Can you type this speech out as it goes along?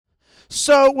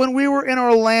So when we were in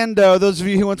Orlando, those of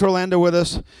you who went to Orlando with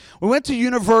us, we went to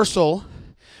Universal,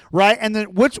 right? And then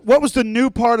what was the new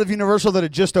part of Universal that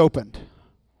had just opened?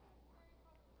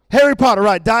 Harry Potter,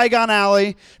 right? Diagon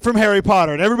Alley from Harry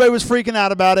Potter, and everybody was freaking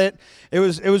out about it. It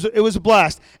was a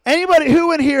blast. Anybody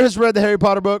who in here has read the Harry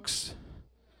Potter books?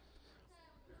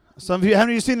 Some of you,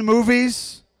 haven't you seen the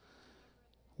movies?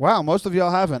 Wow, most of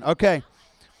y'all haven't. Okay,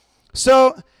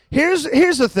 so here's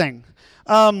the thing.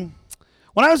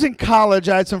 When I was in college,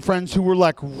 I had some friends who were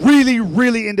like really,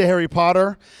 really into Harry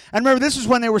Potter. And remember, this is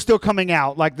when they were still coming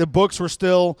out. Like the books were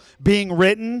still being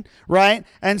written, right?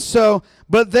 And so,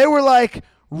 but they were like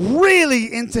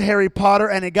really into Harry Potter,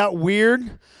 and it got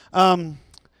weird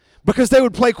because they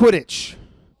would play Quidditch.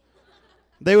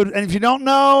 They would, and if you don't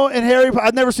know, in Harry Potter,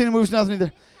 I've never seen the movies, nothing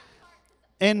either.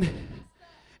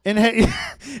 In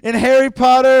Harry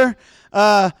Potter,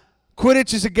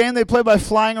 Quidditch is a game they play by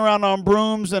flying around on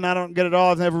brooms, and I don't get it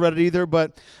all. I've never read it either,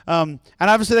 but and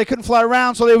obviously they couldn't fly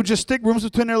around, so they would just stick brooms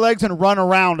between their legs and run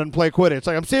around and play Quidditch.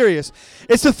 Like, I'm serious.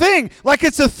 It's a thing. Like,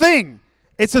 it's a thing.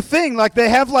 It's a thing. Like, they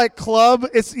have, like, club.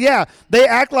 They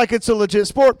act like it's a legit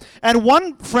sport. And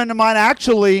one friend of mine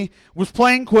actually was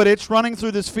playing Quidditch, running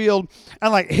through this field,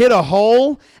 and, like, hit a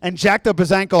hole and jacked up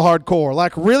his ankle hardcore.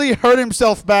 Like, really hurt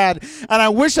himself bad. And I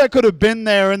wish I could have been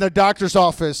there in the doctor's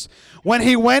office when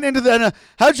he went into the,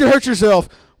 how'd you hurt yourself?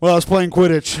 Well, I was playing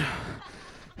Quidditch.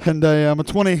 And I'm a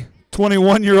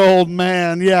 21-year-old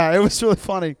man. Yeah, it was really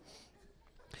funny.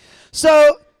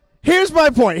 So here's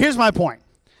my point.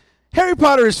 Harry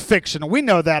Potter is fictional. We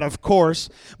know that, of course.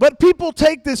 But people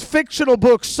take this fictional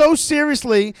book so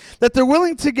seriously that they're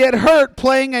willing to get hurt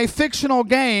playing a fictional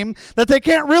game that they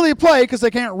can't really play because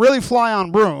they can't really fly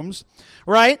on brooms,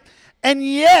 right? And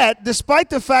yet, despite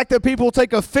the fact that people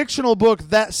take a fictional book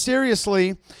that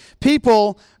seriously,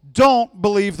 people don't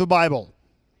believe the Bible.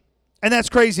 And that's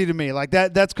crazy to me. Like,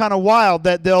 that's kind of wild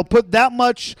that they'll put that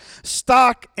much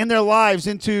stock in their lives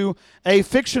into a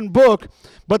fiction book,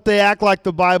 but they act like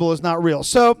the Bible is not real.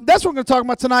 So that's what we're going to talk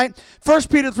about tonight. 1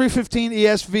 Peter 3:15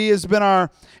 ESV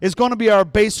is going to be our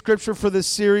base scripture for this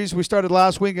series. We started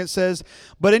last week. It says,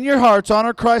 "But in your hearts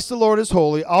honor Christ the Lord as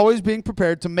holy, always being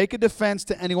prepared to make a defense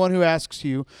to anyone who asks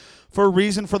you for a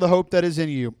reason for the hope that is in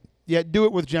you. Yet do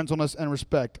it with gentleness and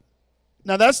respect."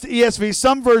 Now, that's the ESV.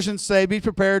 Some versions say, be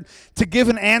prepared to give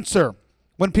an answer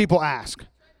when people ask.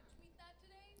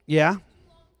 Yeah?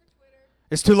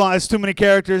 It's too long. It's too many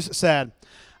characters. Sad.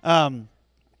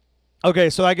 Okay,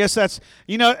 so I guess that's,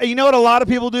 you know what a lot of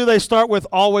people do? They start with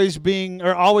always be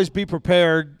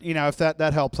prepared, if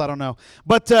that helps. I don't know.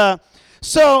 But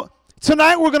so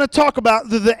tonight we're going to talk about,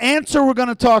 the answer we're going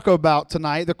to talk about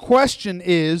tonight, the question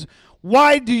is,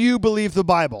 why do you believe the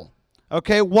Bible?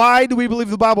 Okay, why do we believe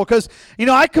the Bible? Because,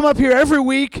 I come up here every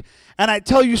week and I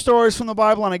tell you stories from the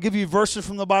Bible and I give you verses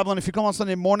from the Bible. And if you come on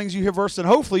Sunday mornings, you hear verses, and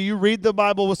hopefully you read the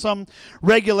Bible with some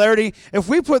regularity. If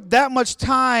we put that much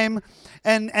time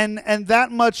and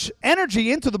that much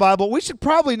energy into the Bible, we should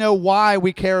probably know why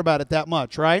we care about it that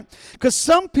much, right? Because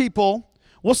some people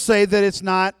will say that it's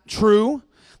not true,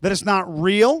 that it's not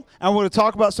real, and we're going to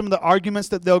talk about some of the arguments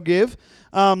that they'll give.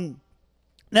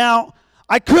 Now,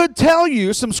 I could tell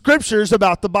you some scriptures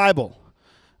about the Bible.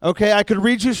 Okay, I could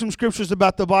read you some scriptures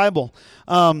about the Bible.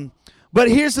 But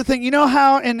here's the thing. You know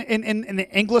how in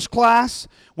English class,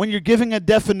 when you're giving a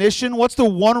definition, what's the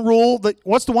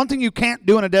one thing you can't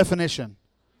do in a definition?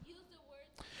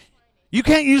 You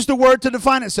can't use the word to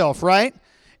define itself, right?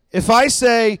 If I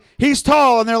say, he's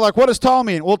tall, and they're like, what does tall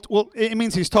mean? Well, it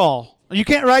means he's tall. You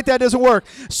can't write that. Doesn't work.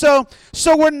 So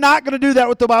we're not going to do that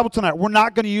with the Bible tonight. We're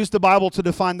not going to use the Bible to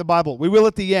define the Bible. We will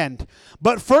at the end.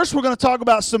 But first, we're going to talk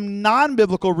about some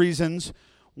non-biblical reasons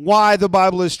why the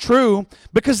Bible is true,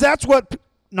 because that's what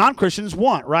non-Christians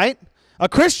want, right? A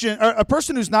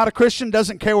person who's not a Christian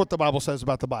doesn't care what the Bible says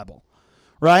about the Bible,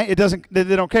 right?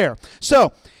 They don't care.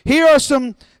 So here are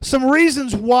some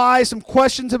reasons why, some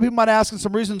questions that people might ask, and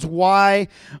some reasons why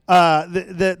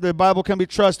the Bible can be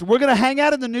trusted. We're going to hang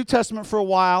out in the New Testament for a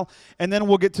while, and then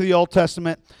we'll get to the Old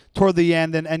Testament toward the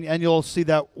end, and you'll see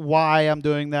that why I'm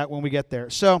doing that when we get there.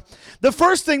 So the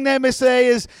first thing they may say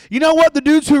is, you know what? The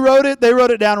dudes who wrote it, they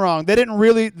wrote it down wrong. They didn't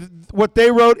really, what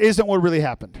they wrote isn't what really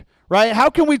happened. Right? How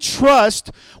can we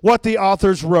trust what the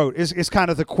authors wrote is kind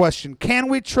of the question. Can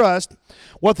we trust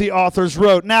what the authors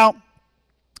wrote? Now,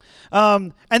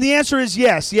 and the answer is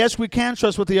yes. Yes, we can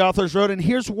trust what the authors wrote, and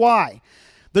here's why.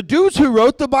 The dudes who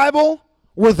wrote the Bible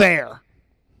were there.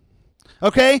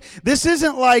 Okay? This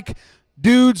isn't like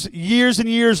dudes years and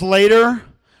years later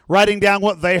writing down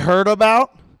what they heard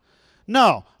about.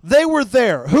 No, they were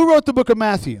there. Who wrote the book of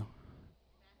Matthew?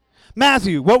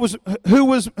 Matthew. Who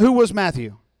was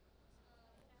Matthew?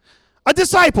 A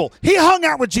disciple. He hung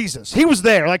out with Jesus. He was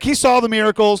there. Like, he saw the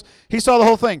miracles. He saw the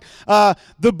whole thing.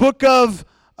 The book of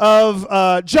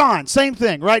John, same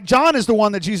thing, right? John is the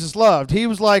one that Jesus loved. He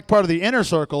was like part of the inner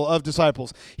circle of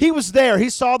disciples. He was there. He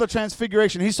saw the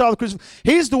transfiguration. He saw the crucifixion.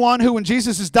 He's the one who, when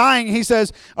Jesus is dying, he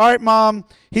says, all right, Mom,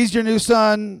 he's your new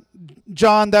son.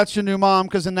 John, that's your new mom,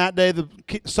 because in that day, the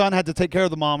son had to take care of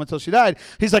the mom until she died.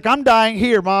 He's like, I'm dying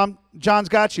here, Mom. John's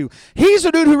got you. He's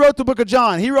the dude who wrote the book of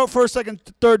John. He wrote 1st, 2nd,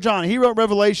 3rd John. He wrote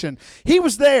Revelation. He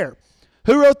was there.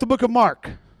 Who wrote the book of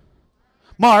Mark?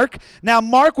 Mark. Now,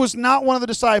 Mark was not one of the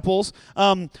disciples,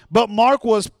 but Mark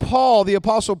was Paul, the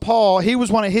Apostle Paul. He was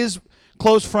one of his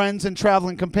close friends and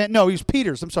traveling companion. No, he was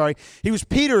Peter's. I'm sorry. He was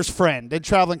Peter's friend and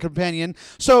traveling companion.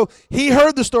 So he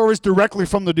heard the stories directly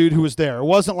from the dude who was there. It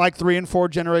wasn't like 3 and 4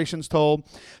 generations told.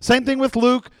 Same thing with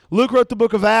Luke. Luke wrote the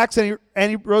book of Acts, and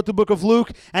he wrote the book of Luke,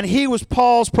 and he was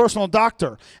Paul's personal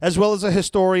doctor as well as a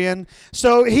historian.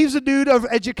 So he's a dude of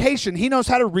education. He knows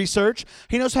how to research.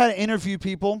 He knows how to interview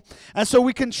people. And so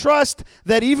we can trust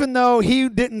that even though he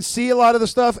didn't see a lot of the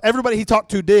stuff, everybody he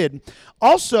talked to did.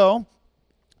 Also,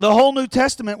 the whole New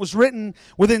Testament was written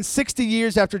within 60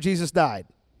 years after Jesus died.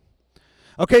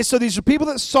 Okay, so these are people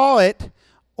that saw it,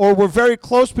 or were very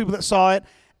close people that saw it,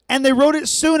 and they wrote it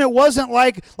soon. It wasn't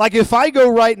like if I go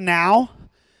right now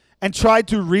and try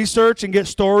to research and get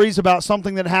stories about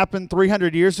something that happened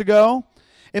 300 years ago,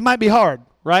 it might be hard,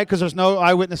 right? Because there's no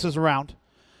eyewitnesses around.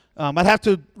 I'd have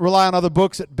to rely on other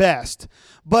books at best.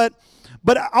 But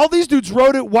all these dudes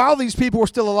wrote it while these people were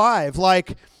still alive.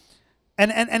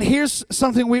 And here's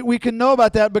something we can know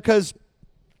about that, because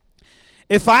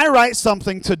if I write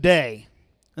something today,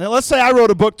 and let's say I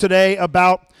wrote a book today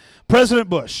about President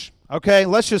Bush, okay?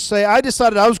 Let's just say I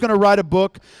decided I was going to write a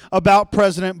book about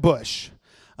President Bush.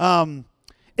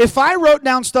 If I wrote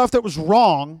down stuff that was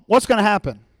wrong, what's going to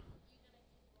happen?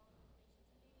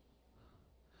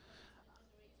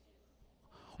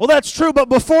 Well, that's true, but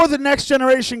before the next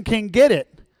generation can get it,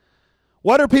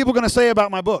 what are people going to say about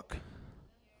my book?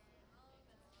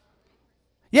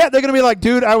 Yeah, they're going to be like,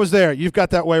 dude, I was there. You've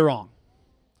got that way wrong.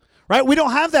 Right? We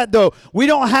don't have that, though. We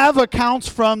don't have accounts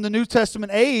from the New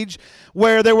Testament age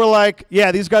where they were like,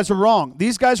 yeah, these guys are wrong.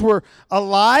 These guys were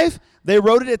alive. They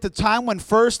wrote it at the time when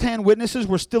first-hand witnesses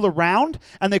were still around,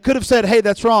 and they could have said, hey,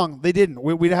 that's wrong. They didn't.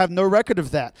 We have no record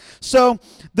of that. So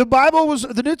the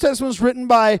New Testament was written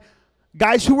by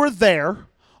guys who were there,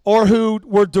 or who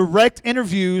were direct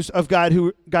interviews of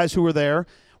guys who were there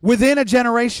within a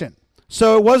generation.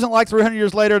 So it wasn't like 300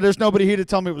 years later, there's nobody here to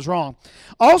tell me it was wrong.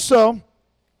 Also,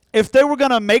 if they were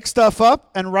going to make stuff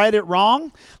up and write it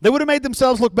wrong, they would have made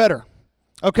themselves look better.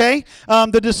 Okay?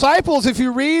 The disciples, if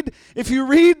you read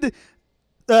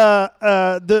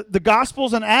the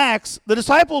Gospels and Acts, the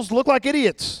disciples look like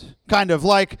idiots, kind of.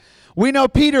 Like, we know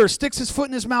Peter sticks his foot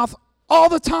in his mouth all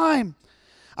the time.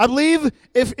 I believe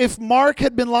if Mark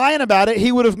had been lying about it,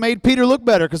 he would have made Peter look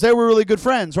better, because they were really good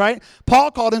friends, right? Paul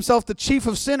called himself the chief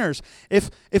of sinners.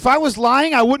 If I was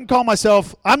lying, I wouldn't call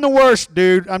myself, I'm the worst,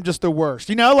 dude. I'm just the worst.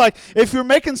 You know, like, if you're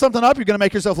making something up, you're going to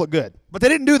make yourself look good. But they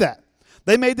didn't do that.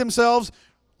 They made themselves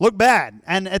look bad.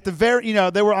 And at the very,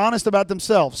 they were honest about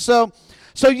themselves. So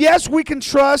yes, we can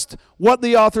trust what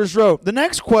the authors wrote. The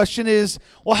next question is,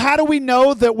 well, how do we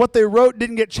know that what they wrote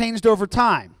didn't get changed over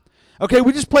time? Okay,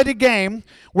 we just played a game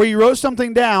where you wrote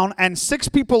something down, and 6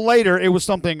 people later, it was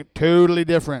something totally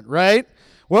different, right?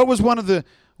 What was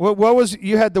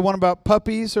you had the one about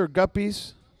puppies or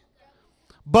guppies?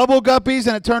 Bubble guppies,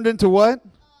 and it turned into what?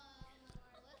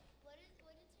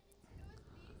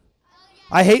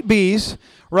 I hate bees,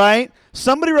 right?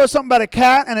 Somebody wrote something about a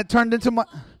cat, and it turned into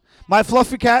my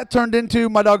fluffy cat turned into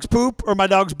my dog's poop or my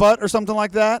dog's butt or something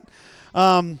like that.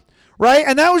 Right?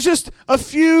 And that was just a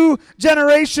few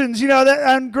generations,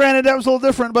 and granted that was a little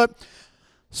different, but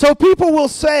so people will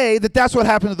say that that's what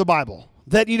happened to the Bible.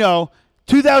 That,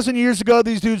 2,000 years ago,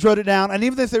 these dudes wrote it down, and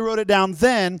even if they wrote it down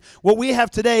then, what we have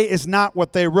today is not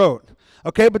what they wrote.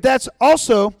 Okay? But that's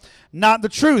also not the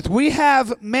truth. We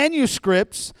have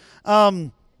manuscripts,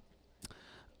 from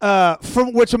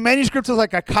which a manuscript is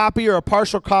like a copy or a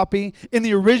partial copy in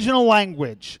the original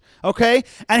language. Okay?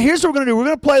 And here's what we're going to do. We're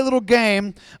going to play a little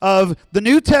game of the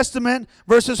New Testament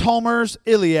versus Homer's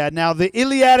Iliad. Now, the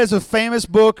Iliad is a famous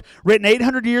book written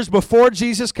 800 years before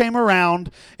Jesus came around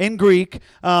in Greek.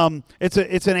 It's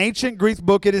an ancient Greek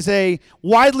book. It is a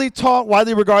widely taught,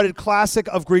 widely regarded classic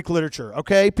of Greek literature.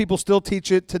 Okay? People still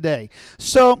teach it today.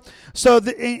 So we're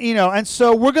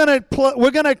going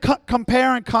to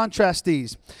compare and contrast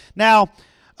these. Now,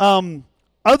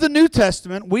 of the New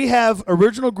Testament, we have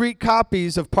original Greek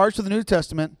copies of parts of the New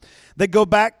Testament that go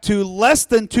back to less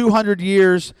than 200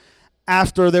 years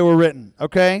after they were written,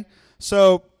 okay?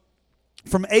 So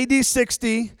from AD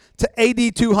 60 to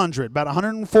AD 200, about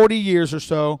 140 years or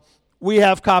so, we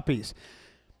have copies.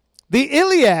 The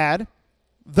Iliad,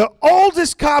 the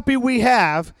oldest copy we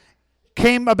have,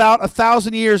 came about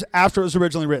 1,000 years after it was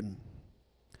originally written.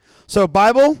 So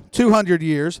Bible, 200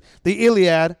 years. The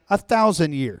Iliad,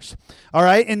 1,000 years. All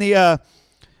right?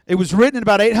 It was written in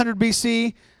about 800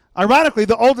 BC. Ironically,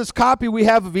 the oldest copy we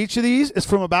have of each of these is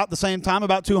from about the same time,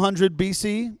 about 200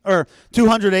 BC, or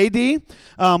 200 AD.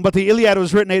 But the Iliad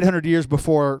was written 800 years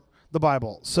before the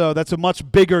Bible. So that's a much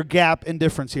bigger gap in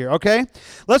difference here, okay?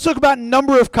 Let's talk about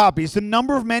number of copies, the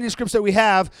number of manuscripts that we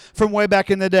have from way back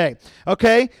in the day,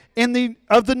 okay?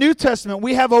 Of the New Testament,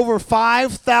 we have over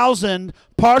 5,000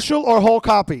 partial or whole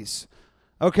copies,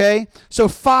 okay? So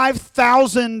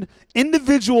 5,000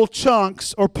 individual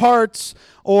chunks or parts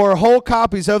or whole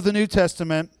copies of the New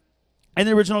Testament in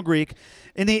the original Greek.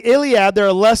 In the Iliad, there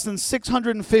are less than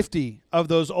 650 of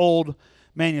those old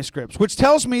manuscripts, which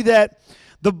tells me that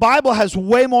the Bible has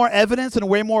way more evidence and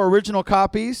way more original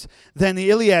copies than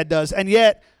the Iliad does. And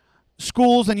yet,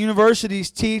 schools and universities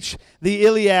teach the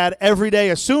Iliad every day,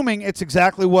 assuming it's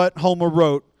exactly what Homer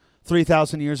wrote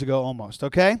 3,000 years ago almost,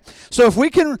 okay? So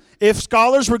if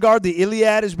scholars regard the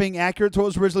Iliad as being accurate to what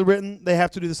was originally written, they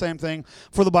have to do the same thing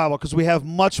for the Bible, because we have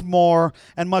much more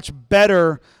and much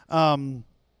better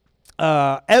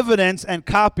evidence and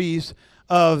copies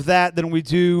of that than we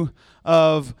do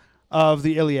of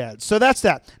the Iliad. So that's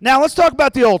that. Now let's talk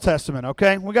about the Old Testament,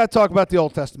 okay? We got to talk about the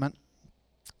Old Testament.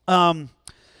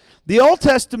 The Old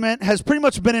Testament has pretty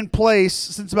much been in place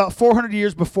since about 400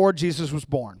 years before Jesus was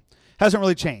born. Hasn't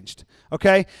really changed,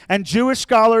 okay? And Jewish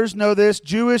scholars know this.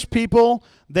 Jewish people,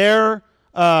 the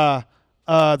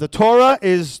Torah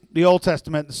is the Old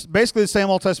Testament. It's basically the same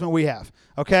Old Testament we have,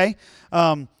 okay?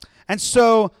 And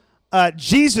so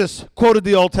Jesus quoted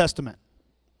the Old Testament,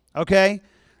 okay?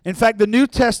 In fact, the New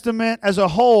Testament as a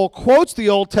whole quotes the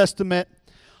Old Testament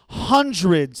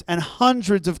hundreds and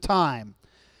hundreds of times.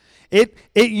 It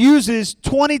uses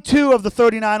 22 of the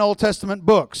 39 Old Testament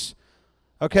books.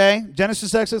 Okay?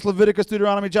 Genesis, Exodus, Leviticus,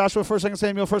 Deuteronomy, Joshua, 1st, 2nd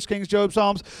Samuel, 1st Kings, Job,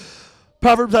 Psalms,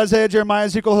 Proverbs, Isaiah, Jeremiah,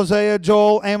 Ezekiel, Hosea,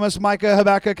 Joel, Amos, Micah,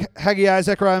 Habakkuk, Haggai,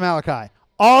 Zechariah, Malachi.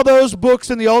 All those books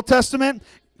in the Old Testament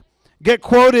get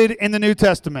quoted in the New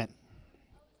Testament.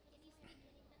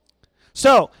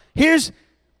 So,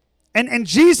 and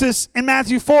Jesus, in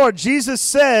Matthew 4, Jesus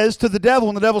says to the devil,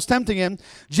 when the devil's tempting him,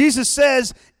 Jesus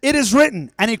says, "It is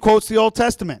written," and he quotes the Old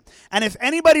Testament. And if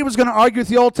anybody was going to argue with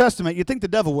the Old Testament, you'd think the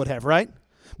devil would have, right?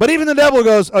 But even the devil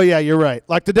goes, "Oh yeah, you're right."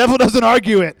 Like the devil doesn't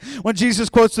argue it when Jesus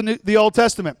quotes the Old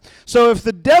Testament. So if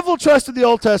the devil trusted the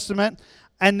Old Testament,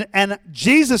 and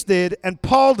Jesus did, and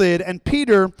Paul did, and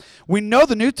Peter, we know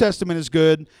the New Testament is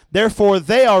good. Therefore,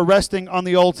 they are resting on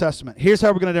the Old Testament. Here's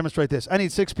how we're going to demonstrate this. I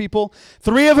need 6 people.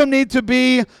 3 of them need to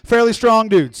be fairly strong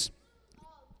dudes.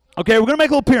 Okay, we're going to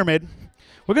make a little pyramid.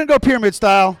 We're going to go pyramid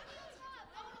style.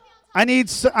 I need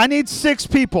 6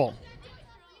 people.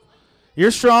 You're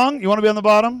strong? You want to be on the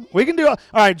bottom? We can do it.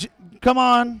 All right, come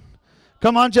on.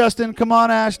 Come on, Justin. Come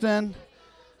on, Ashton.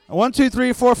 1, 2,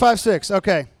 3, 4, 5, 6.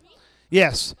 Okay.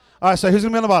 Yes. All right, so who's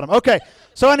going to be on the bottom? Okay,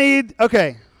 so I need,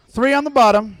 3 on the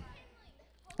bottom.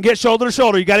 Get shoulder to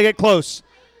shoulder. You got to get close.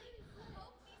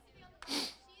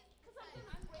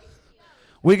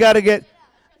 We got to get,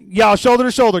 shoulder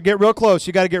to shoulder. Get real close.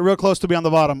 You got to get real close to be on the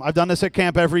bottom. I've done this at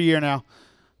camp every year now.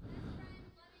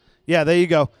 Yeah, there you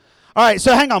go. All right,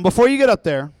 so hang on. Before you get up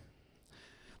there,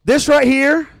 this right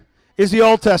here is the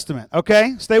Old Testament,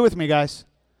 okay? Stay with me, guys.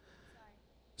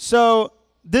 So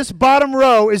this bottom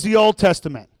row is the Old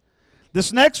Testament.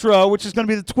 This next row, which is going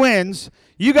to be the twins,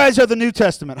 you guys are the New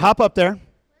Testament. Hop up there.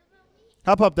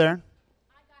 Hop up there.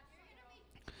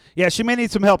 Yeah, she may need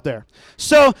some help there.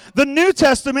 So the New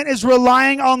Testament is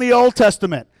relying on the Old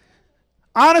Testament.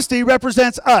 Honesty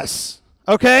represents us,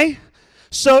 okay?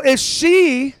 So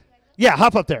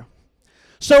hop up there.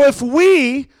 So if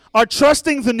we are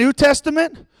trusting the New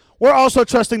Testament, we're also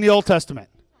trusting the Old Testament.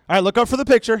 All right, look up for the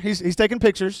picture. He's taking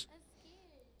pictures.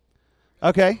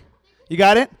 Okay, you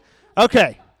got it?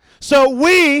 Okay, so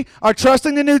we are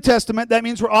trusting the New Testament. That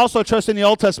means we're also trusting the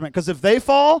Old Testament, because if they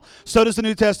fall, so does the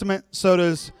New Testament, so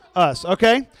does us,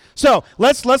 okay? So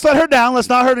let's let her down. Let's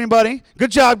not hurt anybody.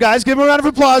 Good job, guys. Give them a round of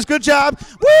applause. Good job.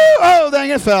 Woo! Oh, dang,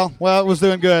 it fell. Well, it was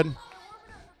doing good.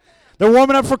 They're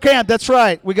warming up for camp. That's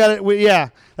right. We got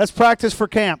it. That's practice for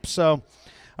camp. So, all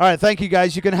right, thank you,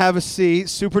 guys. You can have a seat.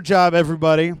 Super job,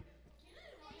 everybody.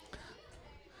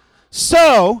 So,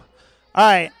 all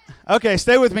right. Okay,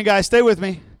 stay with me, guys. Stay with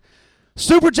me.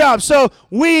 Super job. So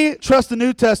we trust the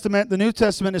New Testament. The New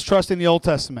Testament is trusting the Old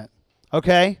Testament.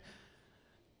 Okay?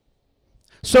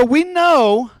 So we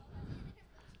know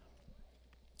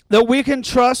that we can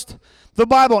trust the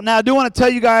Bible. Now, I do want to tell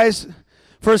you guys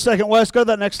for a second, Wes, go to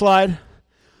that next slide.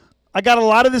 I got a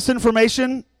lot of this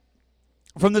information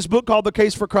from this book called The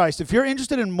Case for Christ. If you're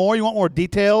interested in more, you want more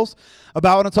details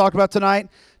about what I'm talking about tonight,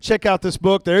 check out this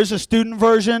book. There is a student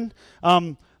version.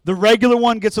 The regular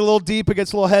one gets a little deep. It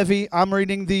gets a little heavy. I'm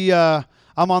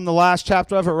on the last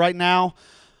chapter of it right now.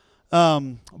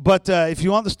 But if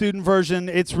you want the student version,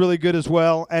 it's really good as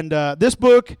well. And this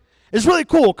book is really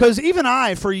cool because even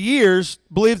I, for years,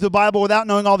 believed the Bible without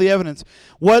knowing all the evidence.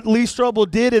 What Lee Strobel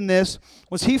did in this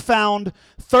was he found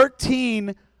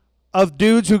 13 of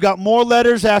dudes who got more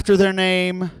letters after their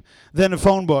name than a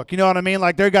phone book. You know what I mean?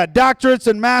 Like they got doctorates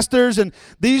and masters, and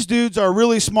these dudes are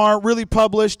really smart, really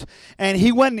published. And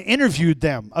he went and interviewed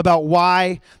them about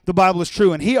why the Bible is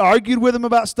true. And he argued with them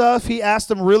about stuff. He asked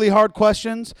them really hard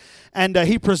questions. And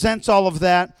he presents all of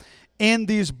that in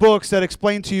these books that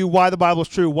explain to you why the Bible is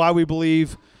true, why we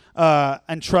believe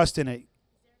and trust in it.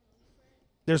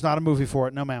 There's not a movie for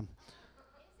it. No, ma'am.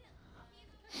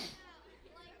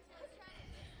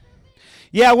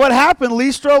 Yeah, what happened, Lee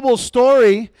Strobel's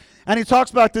story, and he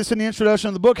talks about this in the introduction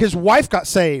of the book, his wife got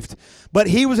saved, but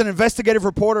he was an investigative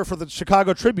reporter for the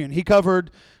Chicago Tribune. He covered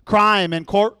crime and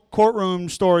courtroom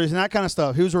stories and that kind of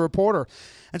stuff. He was a reporter.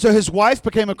 And so his wife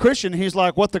became a Christian. He's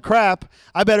like, what the crap?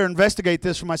 I better investigate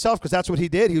this for myself, because that's what he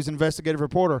did. He was an investigative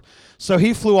reporter. So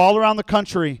he flew all around the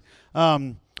country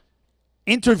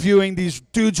interviewing these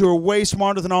dudes who are way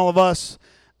smarter than all of us,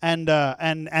 and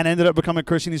ended up becoming a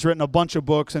Christian. He's written a bunch of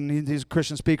books, and he's a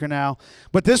Christian speaker now.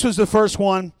 But this was the first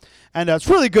one, and it's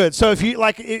really good. So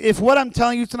if what I'm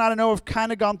telling you tonight, I know I've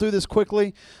kind of gone through this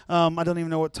quickly. I don't even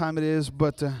know what time it is,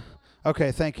 but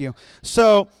okay, thank you.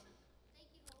 So,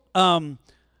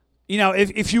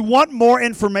 if you want more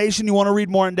information, you want to read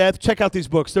more in depth, check out these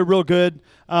books. They're real good.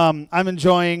 I have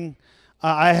enjoyed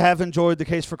The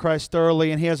Case for Christ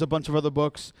thoroughly, and he has a bunch of other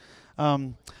books.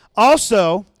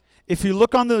 Also, if you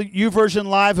look on the YouVersion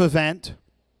Live event,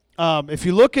 if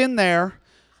you look in there,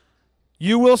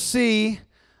 you will see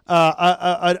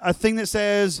a thing that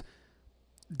says,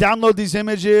 download these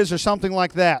images or something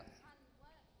like that.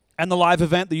 And the live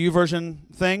event, the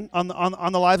YouVersion thing on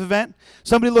the live event.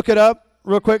 Somebody look it up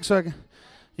real quick.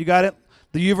 You got it?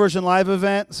 The YouVersion Live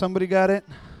event, somebody got it?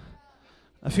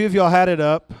 A few of y'all had it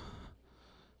up.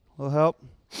 Will help.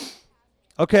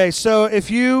 Okay, so if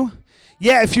you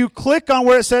click on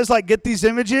where it says, get these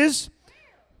images,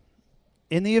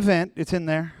 in the event, it's in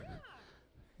there.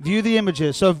 View the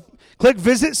images. So click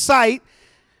visit site.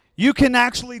 You can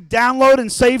actually download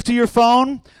and save to your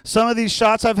phone some of these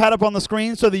shots I've had up on the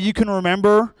screen so that you can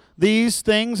remember these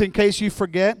things in case you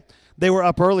forget. They were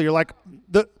up earlier.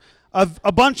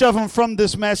 A bunch of them from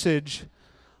this message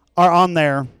are on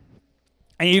there.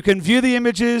 And you can view the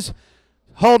images,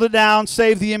 hold it down,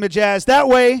 save the image as. That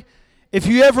way, if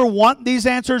you ever want these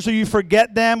answers or you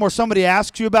forget them or somebody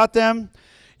asks you about them,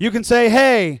 you can say,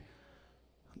 hey,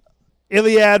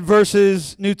 Iliad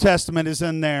versus New Testament is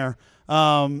in there.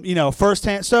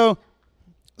 Firsthand. So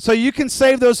you can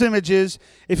save those images.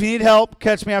 If you need help,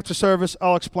 catch me after service.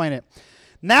 I'll explain it.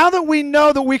 Now that we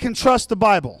know that we can trust the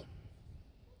Bible,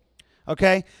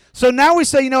 okay? So now we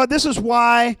say, you know what, this is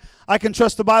why I can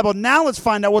trust the Bible. Now let's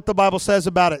find out what the Bible says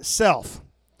about itself.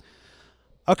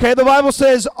 Okay, the Bible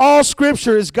says all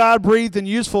Scripture is God-breathed and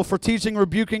useful for teaching,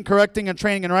 rebuking, correcting, and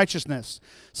training in righteousness.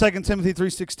 2 Timothy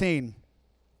 3:16.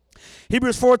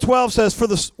 Hebrews 4:12 says, for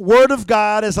the word of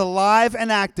God is alive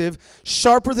and active,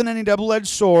 sharper than any double-edged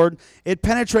sword. It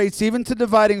penetrates even to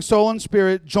dividing soul and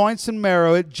spirit, joints and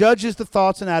marrow. It judges the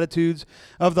thoughts and attitudes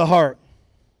of the heart.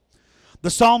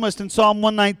 The psalmist in Psalm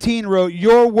 119 wrote,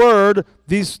 your word,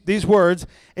 these words,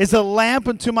 is a lamp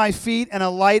unto my feet and a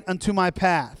light unto my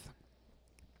path.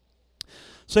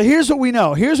 So here's what we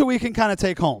know. Here's what we can kind of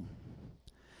take home.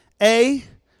 A,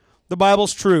 the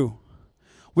Bible's true.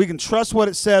 We can trust what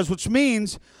it says, which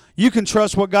means you can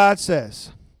trust what God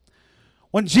says.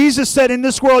 When Jesus said, in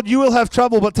this world you will have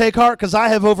trouble, but take heart because I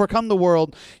have overcome the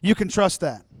world, you can trust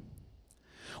that.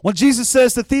 When Jesus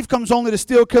says the thief comes only to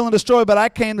steal, kill, and destroy, but I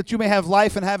came that you may have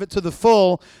life and have it to the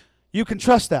full, you can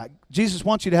trust that. Jesus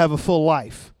wants you to have a full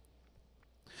life.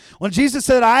 When Jesus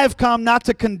said, I have come not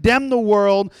to condemn the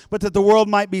world, but that the world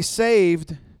might be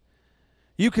saved,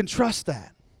 you can trust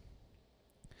that.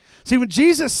 See, when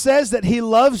Jesus says that he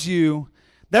loves you,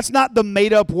 that's not the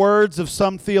made-up words of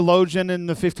some theologian in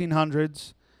the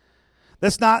 1500s.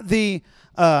 That's not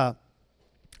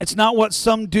it's not what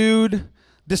some dude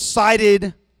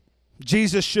decided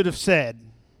Jesus should have said.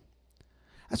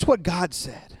 That's what God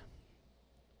said.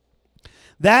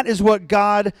 That is what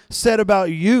God said about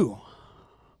you.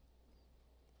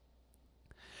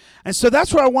 And so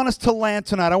that's where I want us to land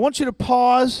tonight. I want you to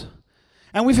pause.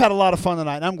 And we've had a lot of fun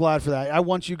tonight, and I'm glad for that. I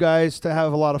want you guys to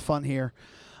have a lot of fun here.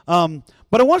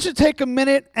 But I want you to take a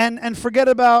minute and forget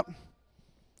about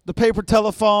the paper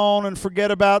telephone and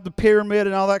forget about the pyramid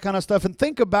and all that kind of stuff and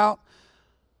think about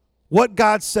what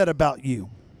God said about you.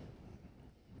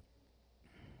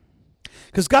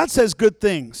 Because God says good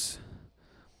things.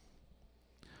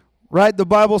 Right? The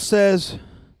Bible says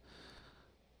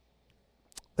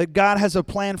that God has a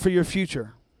plan for your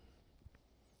future.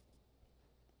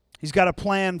 He's got a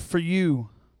plan for you,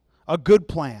 a good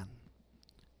plan.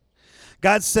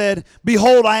 God said,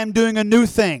 behold, I am doing a new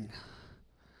thing,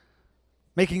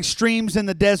 making streams in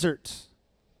the desert.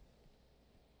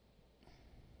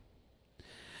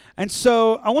 And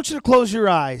so I want you to close your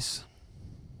eyes.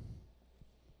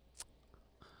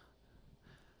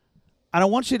 And I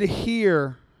want you to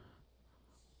hear,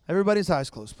 everybody's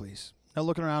eyes closed, please. No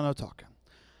looking around, no talking.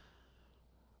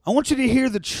 I want you to hear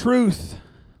the truth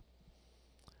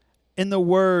in the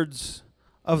words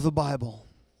of the Bible.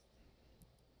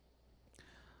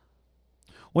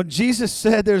 When Jesus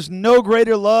said there's no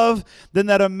greater love than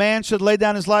that a man should lay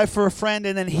down his life for a friend,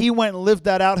 and then he went and lived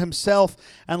that out himself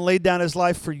and laid down his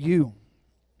life for you.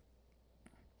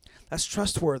 That's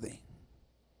trustworthy.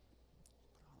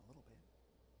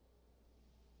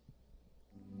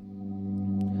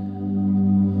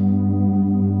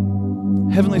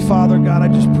 Heavenly Father, God, I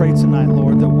just pray tonight,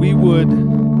 Lord, that we would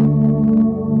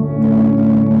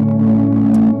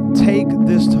take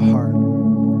this to heart.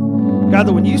 God,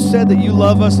 that when you said that you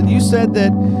love us and you said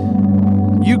that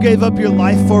you gave up your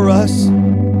life for us,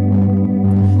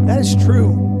 that is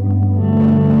true.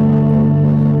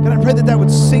 God, I pray that that would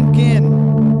sink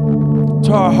in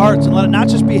to our hearts and let it not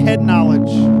just be head knowledge,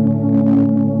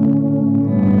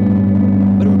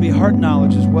 but it would be heart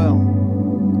knowledge as well.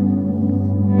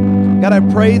 God, I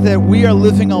pray that we are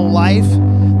living a life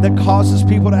that causes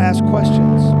people to ask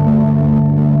questions.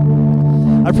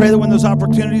 I pray that when those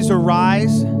opportunities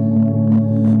arise,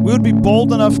 we would be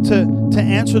bold enough to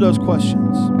answer those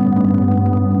questions.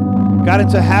 God,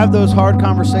 and to have those hard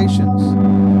conversations.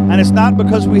 And it's not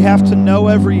because we have to know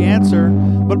every answer,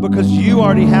 but because you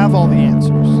already have all the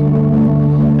answers.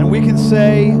 And we can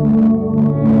say,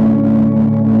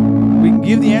 we can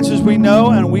give the answers we know,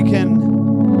 and we can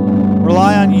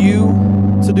rely on you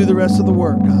to do the rest of the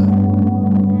work, God.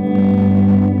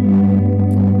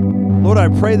 Lord, I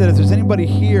pray that if there's anybody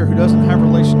here who doesn't have a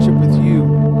relationship with you,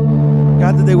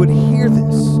 God, that they would hear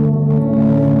this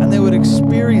and they would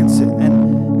experience it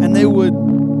and they would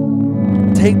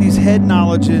take these head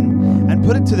knowledge and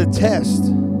put it to the test.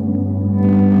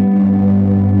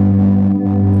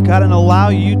 God, and allow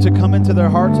you to come into their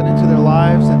hearts and into their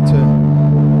lives and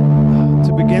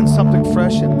to begin something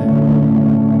fresh in them.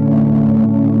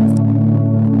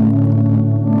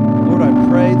 Lord, I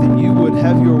pray that you would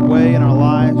have your way in our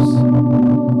lives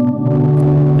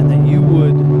and that you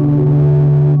would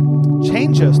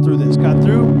change us through this, God,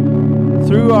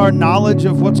 through our knowledge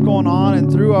of what's going on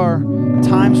and through our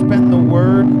time spent in the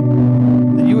Word,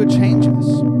 that you would change us.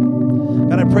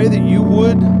 God, I pray that you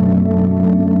would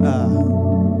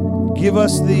give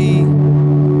us the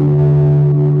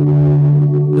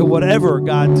whatever,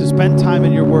 God, to spend time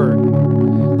in your Word.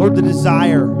 Lord, the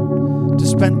desire to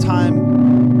spend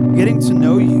time getting to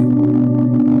know you.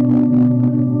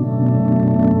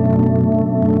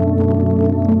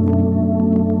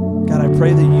 God, I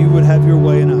pray that you would have your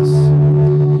way in us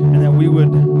and that we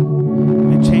would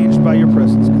be changed by your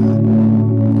presence, God.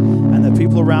 And that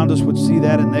people around us would see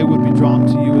that and they would be drawn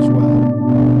to you as well.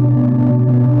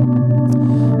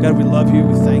 God, we love you.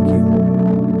 We thank you.